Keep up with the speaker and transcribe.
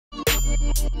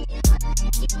Hey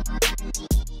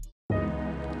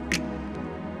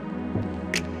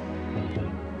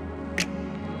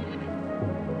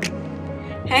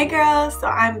girls, so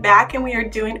I'm back and we are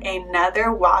doing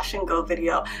another wash and go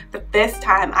video, but this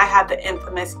time I have the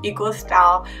infamous Eco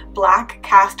Style black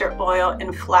castor oil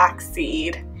and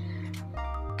flaxseed.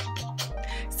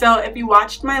 So if you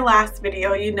watched my last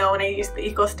video, you know when I used the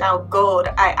Eco Style Gold,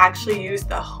 I actually used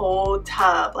the whole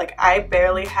tub. Like, I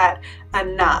barely had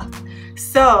enough.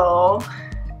 So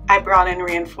I brought in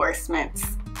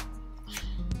reinforcements.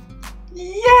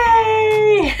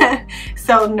 Yay!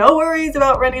 So no worries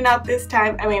about running out this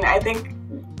time. I mean, I think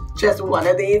just one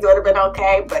of these would have been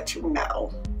okay, but you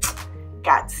know,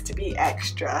 gots to be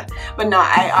extra. But no,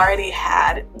 I already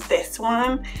had this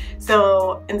one,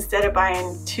 so instead of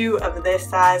buying two of this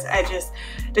size, I just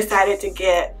decided to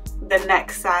get the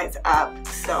next size up,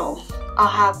 so I'll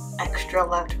have extra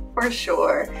left for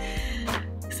sure.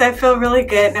 So I feel really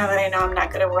good now that I know I'm not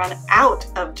going to run out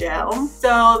of gel.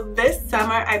 So this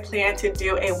summer I plan to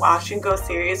do a wash and go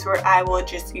series where I will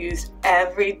just use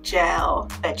every gel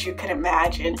that you can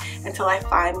imagine until I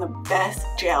find the best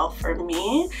gel for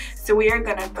me. So we are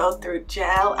going to go through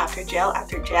gel after gel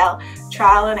after gel,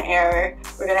 trial and error.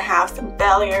 We're going to have some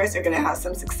failures, we're going to have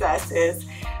some successes,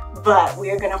 but we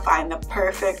are going to find the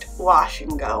perfect wash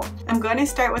and go. I'm going to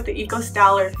start with the Eco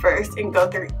Styler first and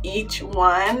go through each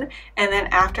one, and then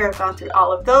after I've gone through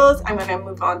all of those, I'm going to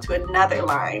move on to another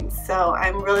line. So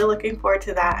I'm really looking forward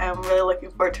to that. I'm really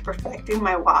looking forward to perfecting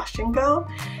my wash and go.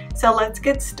 So let's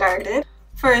get started.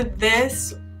 For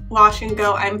this wash and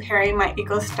go, I'm pairing my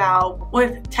Eco Style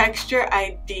with Texture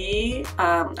ID.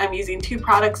 I'm using two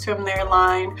products from their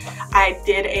line. I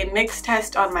did a mix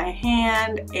test on my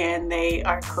hand and they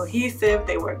are cohesive.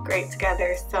 They work great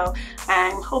together, so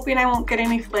I'm hoping I won't get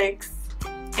any flakes.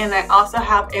 And I also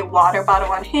have a water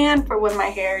bottle on hand for when my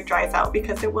hair dries out,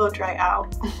 because it will dry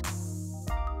out.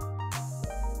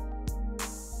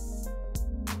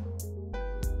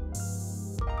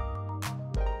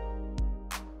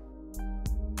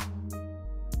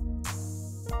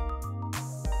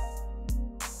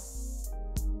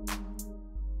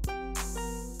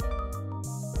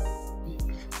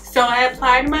 So I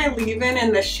applied my leave-in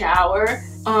in the shower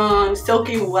on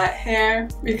soaking wet hair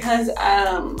because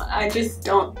I just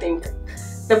don't think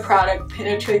the product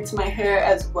penetrates my hair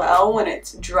as well when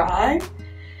it's dry.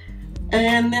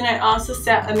 And then I also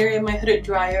sat under my hooded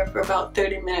dryer for about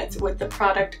 30 minutes with the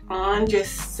product on,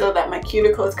 just so that my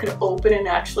cuticles could open and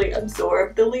actually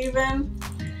absorb the leave-in.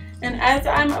 And as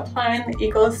I'm applying the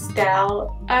Eco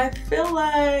Style, I feel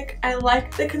like I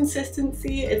like the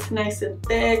consistency. It's nice and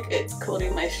thick, it's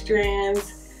coating my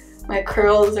strands. My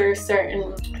curls are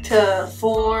starting to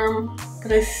form,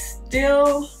 but I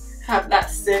still have that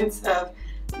sense of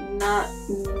not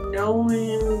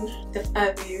knowing if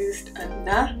I've used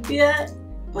enough yet.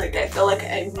 Like, I feel like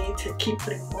I need to keep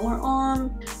putting more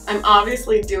on. I'm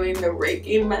obviously doing the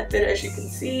raking method, as you can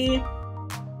see.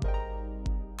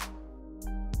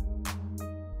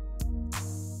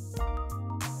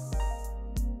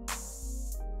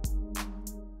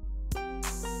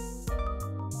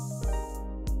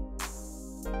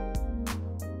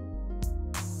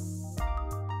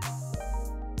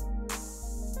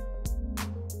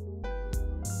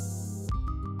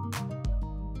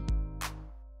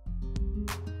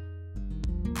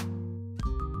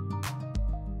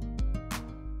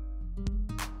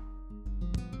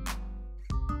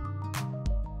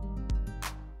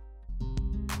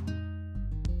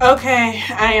 Okay,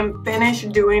 I am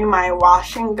finished doing my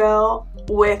wash and go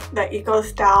with the Eco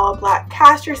Style black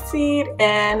castor seed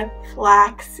and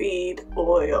flaxseed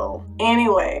oil.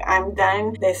 Anyway, I'm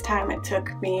done. This time it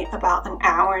took me about an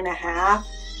hour and a half.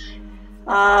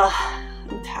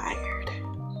 I'm tired.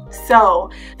 So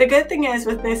the good thing is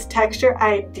with this Texture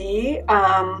ID,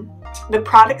 the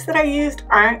products that I used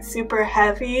aren't super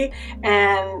heavy,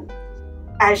 and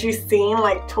as you've seen,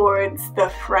 like towards the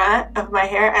front of my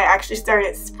hair, I actually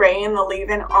started spraying the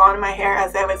leave-in on my hair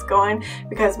as I was going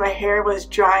because my hair was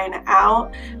drying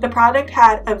out. The product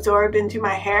had absorbed into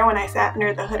my hair when I sat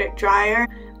under the hooded dryer,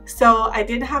 so I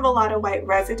didn't have a lot of white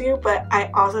residue, but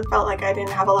I also felt like I didn't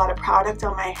have a lot of product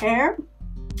on my hair.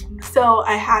 So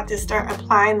I had to start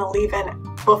applying the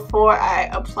leave-in before I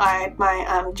applied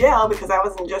my gel, because I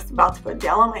wasn't just about to put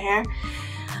gel on my hair.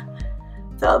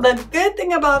 So the good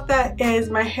thing about that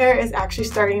is my hair is actually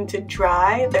starting to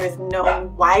dry. There's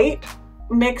no white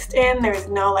mixed in. There's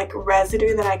no like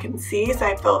residue that I can see, so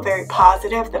I feel very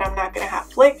positive that I'm not going to have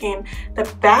flaking. The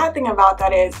bad thing about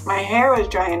that is my hair was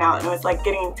drying out and it was like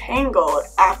getting tangled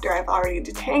after I've already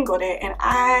detangled it, and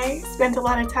I spent a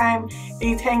lot of time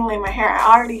detangling my hair.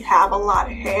 I already have a lot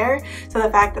of hair, so the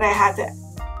fact that I had to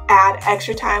add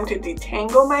extra time to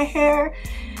detangle my hair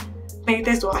made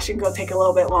this wash and go take a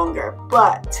little bit longer,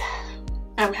 but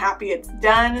I'm happy it's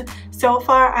done. So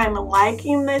far, I'm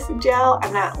liking this gel.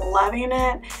 I'm not loving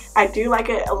it. I do like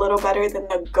it a little better than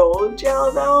the gold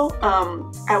gel though.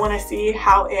 I want to see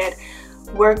how it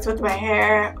works with my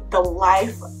hair, the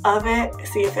life of it,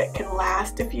 see if it can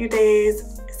last a few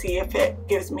days, see if it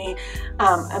gives me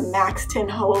a max 10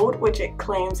 hold, which it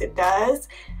claims it does.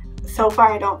 So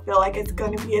far, I don't feel like it's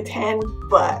going to be a 10,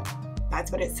 but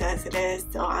that's what it says it is,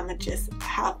 so I'm gonna just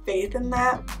have faith in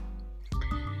that.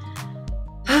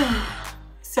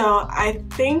 So I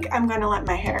think I'm gonna let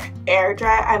my hair air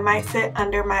dry. I might sit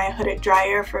under my hooded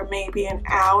dryer for maybe an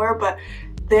hour, but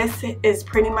this is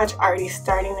pretty much already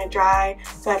starting to dry,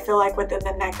 so I feel like within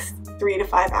the next 3 to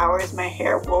 5 hours my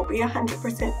hair will be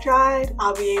 100% dried.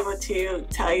 I'll be able to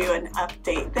tell you an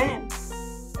update then.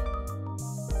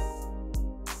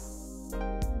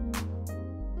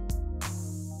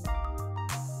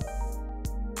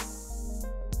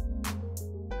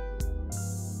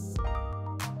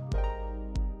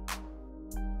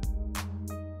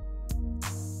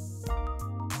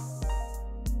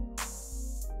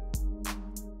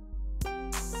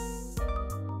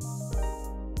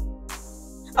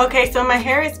 Okay, so my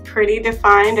hair is pretty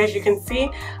defined, as you can see.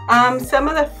 Some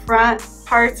of the front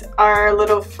parts are a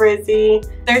little frizzy.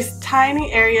 There's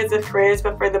tiny areas of frizz,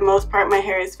 but for the most part my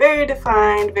hair is very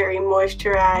defined, very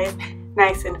moisturized,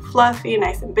 nice and fluffy,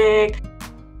 nice and big.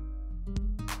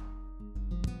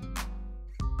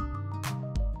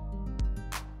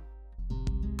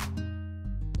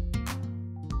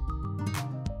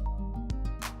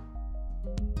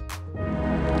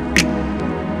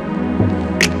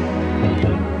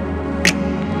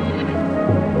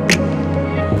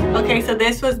 Okay, so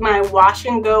this was my wash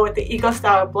and go with the Eco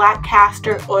Style black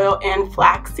castor oil and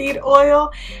flaxseed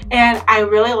oil, and I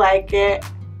really like it.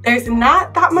 There's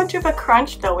not that much of a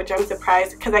crunch though, which I'm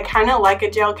surprised, because I kind of like a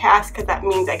gel cast because that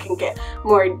means I can get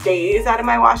more days out of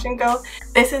my wash and go.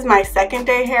 This is my second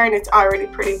day hair and it's already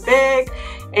pretty big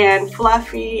and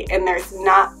fluffy, and there's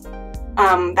not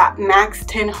that max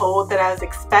 10 hold that I was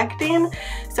expecting.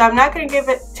 So I'm not going to give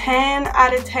it 10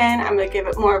 out of 10. I'm going to give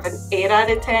it more of an 8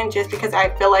 out of 10, just because I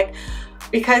feel like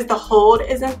because the hold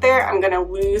isn't there, I'm going to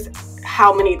lose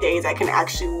how many days I can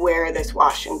actually wear this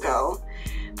wash and go.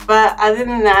 But other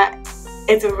than that,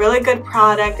 it's a really good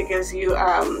product. It gives you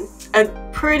a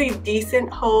pretty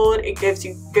decent hold. It gives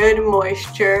you good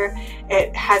moisture.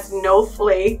 It has no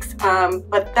flakes,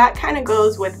 but that kind of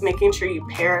goes with making sure you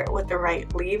pair it with the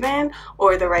right leave-in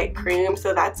or the right cream.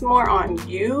 So that's more on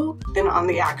you than on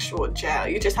the actual gel.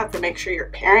 You just have to make sure you're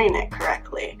pairing it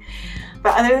correctly.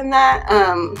 But other than that,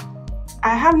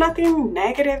 I have nothing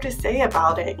negative to say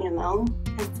about it, you know.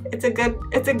 It's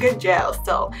a good gel.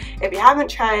 So if you haven't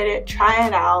tried it, try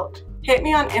it out. Hit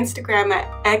me on Instagram at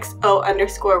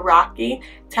xo_Rocky.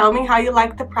 Tell me how you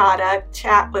like the product.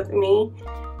 Chat with me.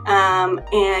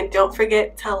 And don't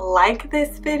forget to like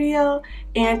this video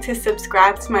and to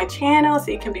subscribe to my channel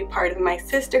so you can be part of my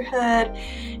sisterhood.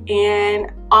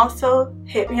 And also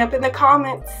hit me up in the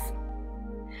comments.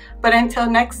 But until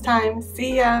next time,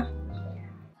 see ya.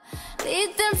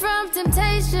 Lead them from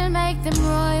temptation, make them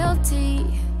royalty.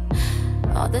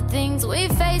 All the things we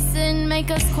face and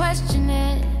make us question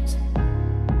it.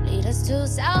 Lead us to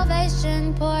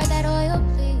salvation, pour that oil,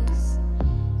 please.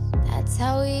 That's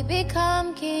how we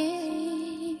become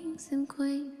kings and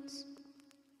queens.